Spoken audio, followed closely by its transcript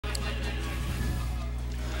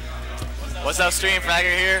What's up, stream?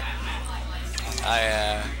 Fragger here.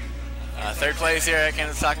 I third place here at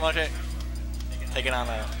Kansas Stock Market. Taking on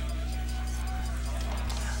a.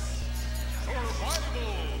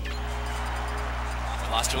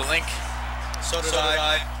 Lost to a link. So did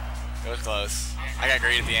I. It was close. I got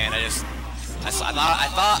great at the end. I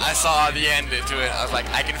thought I saw the end to it. I was like,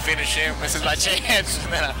 I can finish him. This is my chance.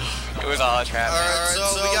 And then it was all a trap. Alright,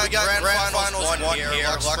 so we got Grand Finals 1 here.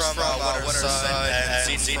 Lux from winner's side and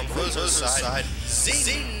Zeton from loser's side.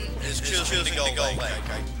 Zeton is choosing to go away.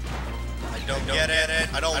 I don't get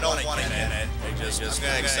it. I don't want to get it. I'm just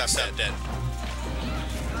going to accept it.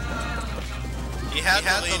 He had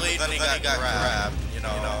the lead, but then he got grabbed. You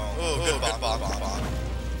know. Ooh, good bomb.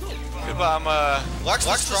 Good bomb. Lux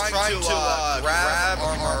was trying to grab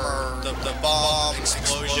the bomb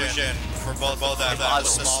explosion for both that.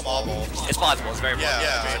 It's possible. It's possible. It's very possible.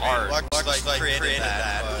 Yeah, it's hard. Lux created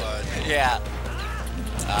that. But yeah.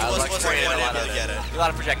 Lux created a lot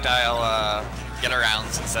of projectile get around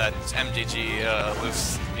since MGG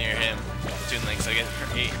lives near him. Toon Link, so he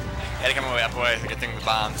had to come away halfway to get through the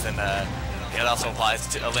bombs, and it also applies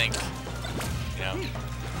to a Link. You know.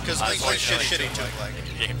 Because Link's shitty to Link.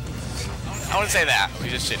 Yeah. I wouldn't say that.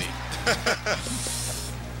 He's just shitty.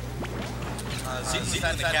 Zeton's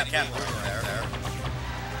had the cat there.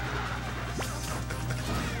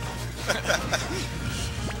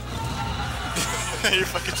 You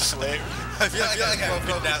fucking slave. I feel like I'm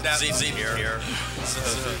broken down Zeton here.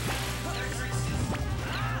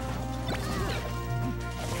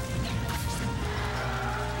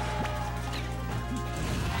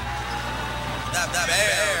 That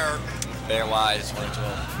bear. Bear wise,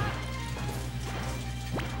 112.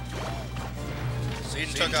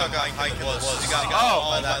 Zeton took a hike in the woods. He got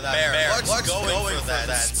by that bear. Lux going for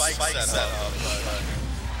that spike setup.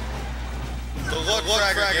 The look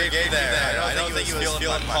Fragger gave there. I don't think he was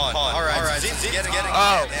feeling fun. Alright, Zeton's getting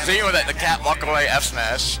oh, Zeton with the cat walk away F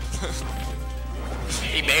smash.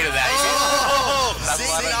 He baited that.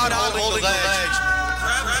 Zeton not holding the ledge.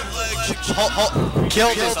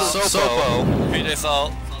 Killed the Sopo. PJ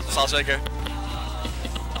Salt Shaker.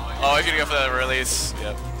 Oh, he's gonna go for the release.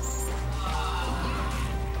 Yep.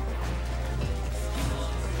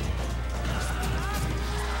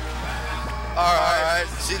 Alright,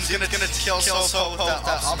 Zeton's gonna kill Sopo with that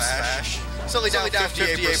up smash. It's only down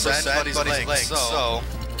 58%, but he's Link, so,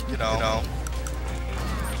 you know.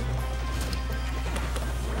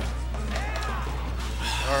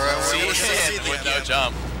 Alright, we're gonna see with no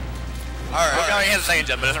jump. Alright. No, he has a second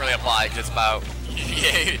jump, but it doesn't really apply because it's about.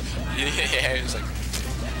 Yeah, he's like.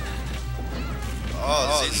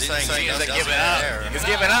 Oh, Zeton's saying he's giving up. He's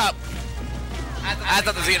giving up. I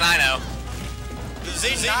thought the Zeton I know. The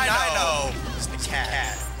Zeton I know is the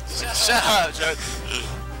cat. Shut up, Joe.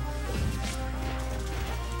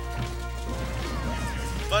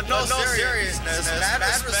 But no seriousness, mad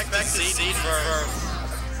respect to Zeton for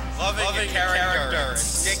loving character,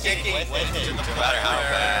 sticking with him, no matter how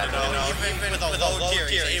bad. Even with a low tier,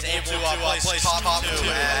 he's able to place top 2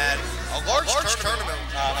 at a large tournament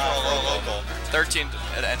for a local. 13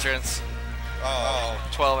 entrance. Oh.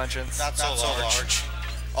 12 entrance. Not so large.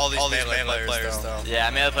 All these melee players though. Yeah,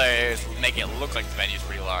 melee players make it look like the venue's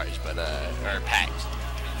pretty large, but or packed.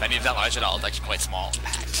 The venue's not large at all. It's actually quite small. It's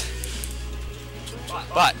packed.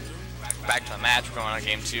 But back to the match. We're going on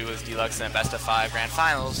game 2 with DeLux in a best of 5 grand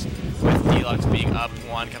finals, with DeLux being up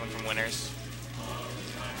 1 coming from winners.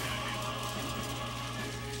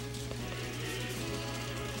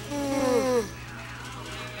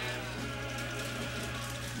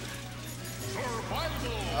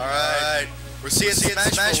 Alright. We're seeing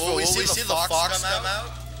Smash, will we see the Fox come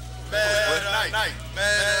out? Meta Knight.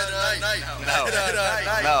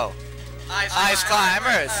 No. Ice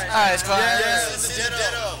Climbers. Ice Climbers. Yes, it's a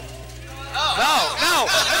ditto. No.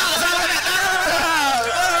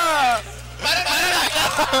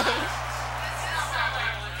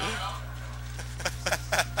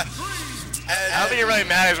 I don't think it really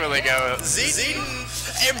matters where they go. Zeton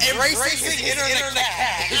embracing his inner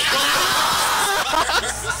cat.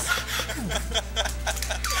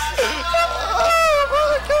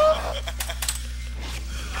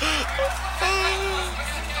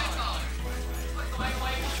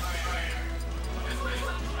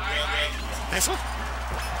 This one?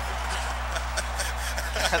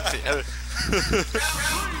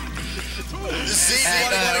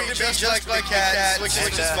 Zeton wanting to be just like cat,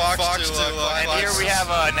 switches Fox to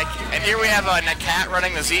and here we have a cat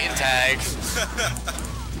running the Zeton tag.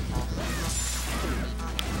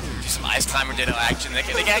 Do some Ice Climber Ditto action. They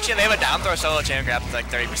have a down throw solo chain grab with like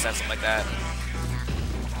 30%, something like that.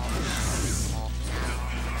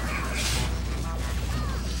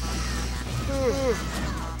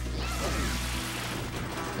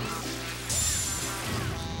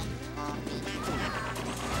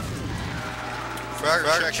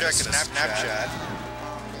 Checking the Snapchat.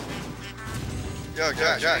 Yo,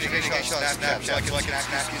 Josh, you can show Snapchat so I can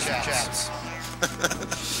snap you some chats.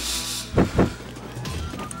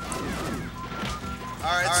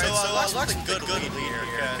 Alright, so Lux is a good lead here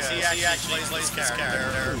because he actually plays this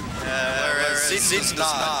character. Whereas Zeton's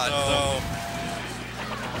not, so...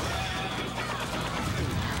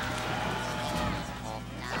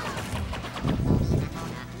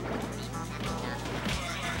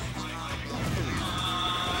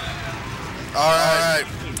 Alright,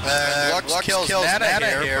 Lux kills Nana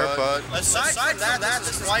here, but aside from that,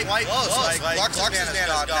 this is quite close. Like, Lux and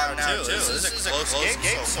Nana's gone now, too. This is a close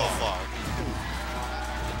game so far.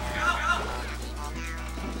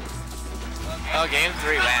 Oh, game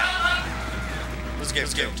 3, man. This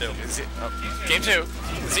game's game 2. Game 2.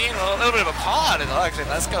 Seeing a little bit of a paw out of Lux.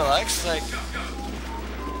 Let's go, Lux. Like...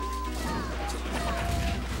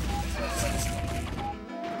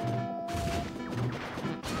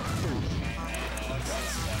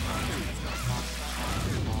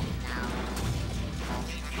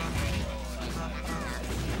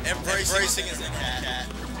 Embracing is a cat.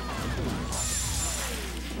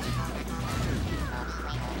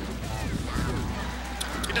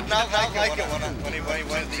 He did not like it when he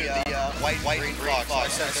went to the white green fox. I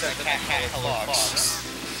said the cat fox.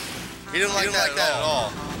 He didn't like that at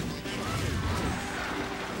all.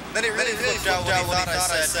 Then he really flipped out when he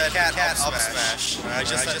thought I said cat up smash. I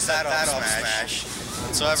just said that up smash.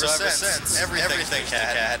 So ever since, everything's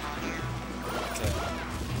cat.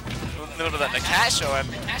 A little bit of the cat show, and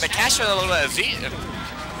the cat show a little bit of Zeton.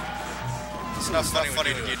 It's not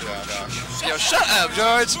funny to you, Josh. Yo, shut up,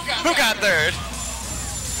 George. Who got third?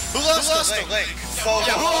 Who lost the link?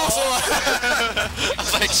 Yeah, who also I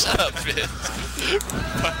was like, shut up, bitch.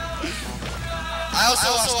 I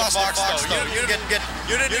also lost the Fox, though. You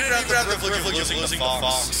didn't even have the privilege of losing the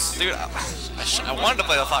Fox. Dude, I wanted to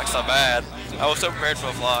play the Fox so bad. I was so prepared for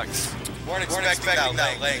the Fox. Weren't expecting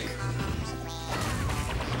that link.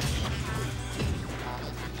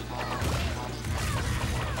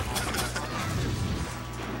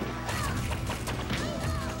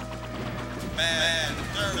 Man,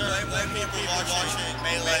 there are way more people watching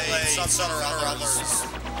Melee, some or others.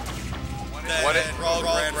 What is Brawl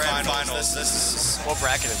Grand Finals? This is... What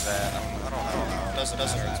bracket is that? I don't know.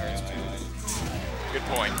 Doesn't hurt. Good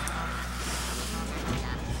point.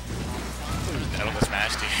 I love this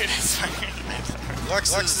match, dude.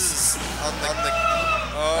 Lux is on the...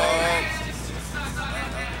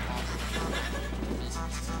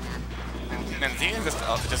 Man, Zeton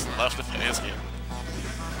just left with his game.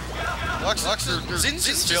 Lux Zeton's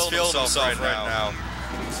just feeling himself right now.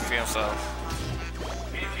 Feeling himself.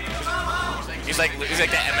 He's like the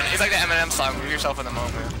Eminem song. Lose yourself in the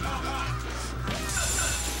moment.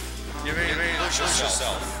 You mean lose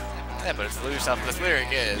yourself? Yeah, but it's lose yourself. This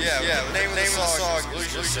lyric is. Yeah. The name of the song.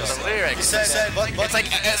 Lose yourself. The lyric. He said, but it's like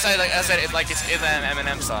I said, it's like it's in an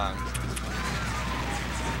Eminem song.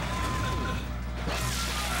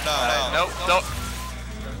 Nope.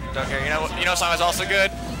 Don't care. You know, what song is also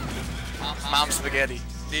good. Mom Spaghetti.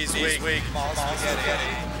 These week. Mom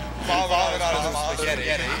Spaghetti. Fall out of Mom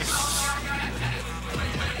Spaghetti.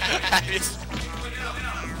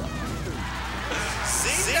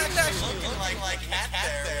 See, that's actually looking like cat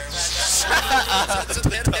there. It's a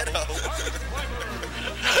ditto.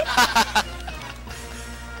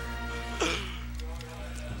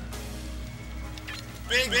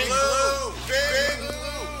 Big blue.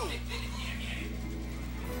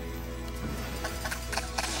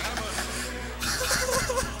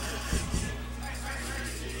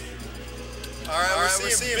 Alright, we're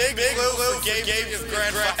seeing Big Blue for game of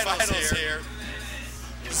Grand Finals here.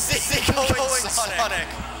 Going Sonic.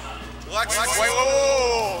 Lux, Wait,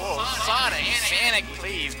 whoa. Sonic,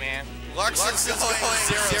 please, man. Lux is going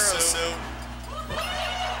zero suit.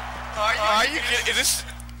 Are you kidding?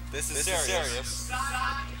 This is serious.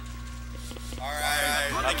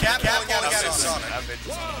 Alright. The cat pulling out of Sonic.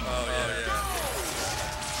 Oh, yeah.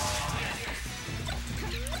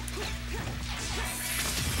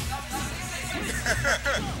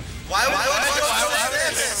 Why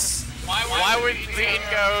would Zeton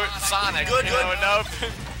go Sonic? Good. Nope.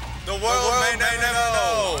 The world may never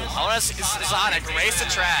know. I want to see Sonic race the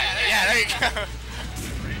track. Yeah, there you go.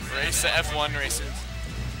 Race the F1 races.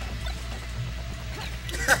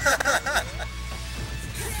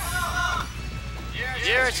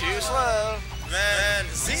 You're too slow. Man,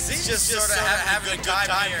 Zeton's just sort of having a good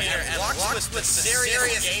time here and walks with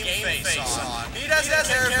serious game face on. He doesn't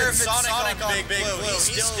care if it's Sonic on Big Blue.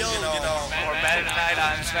 He's still, you know, or better tonight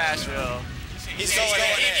on Smashville. He's going in.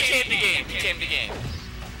 He came to game. He came to game.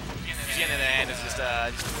 He's getting in the hand. It's just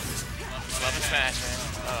loving Smash, man.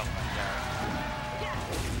 Oh my god.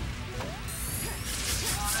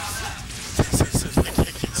 This is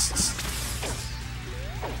ridiculous.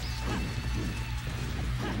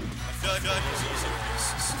 I feel like he's losing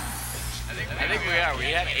this. I think we are. We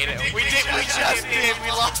had 8. We just did. We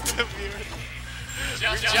lost a viewer.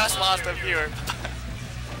 We just lost a viewer.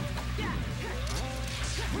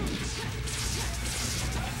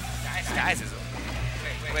 Guys, is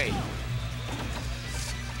wait.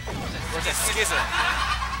 Where's that schism?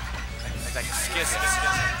 It's like a schism.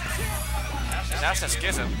 Now it's a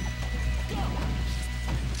schism.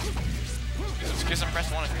 Schism,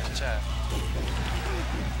 press 1 if you're in the chat.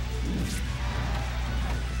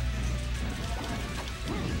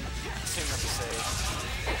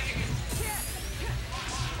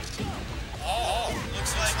 Oh,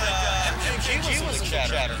 looks like MG was in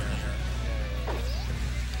chatter.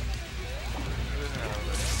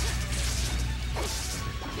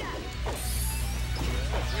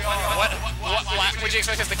 What would you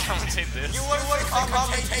expect us to commentate this? You want to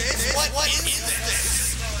commentate this? What is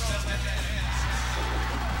this?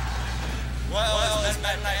 Well, that's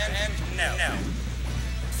bad and no.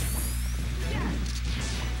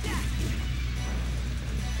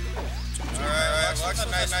 Alright, Lux,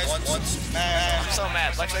 nice one. I'm so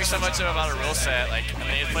mad. Lux makes so much about a rule set. Like, I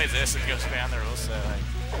mean, he plays this and goes beyond the rule set. Like,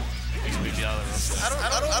 makes me beat out of the rule set.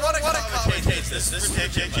 I don't want to commentate this. This is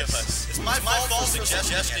ridiculous. It's my fault for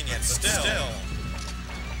suggesting it. Still.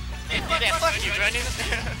 Yeah, fuck you, Brendan.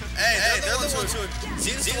 Hey, they're the ones who.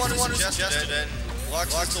 Zeton's the one who suggested it, and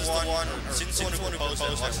Lux is the one. Zeton's the one who proposed it.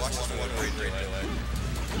 Lux is the one who agreed to it.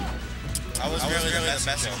 I was merely the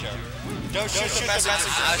messenger. Don't shoot the messenger.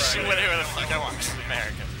 I'll shoot whatever the fuck I want. This is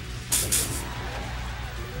America.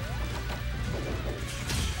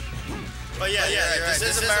 But yeah,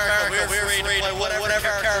 this is America. We're free to play whatever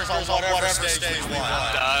characters on whatever stage we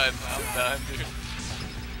want. I'm done, dude.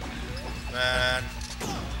 Man.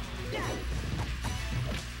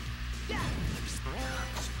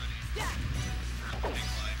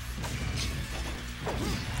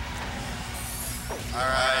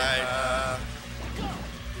 Alright,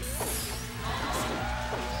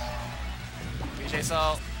 BJ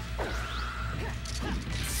Salt.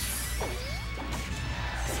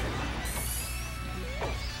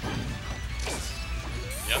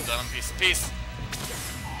 Yep, done. Peace.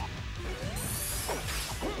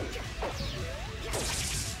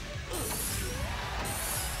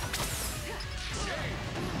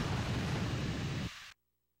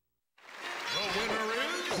 The winner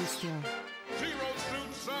is...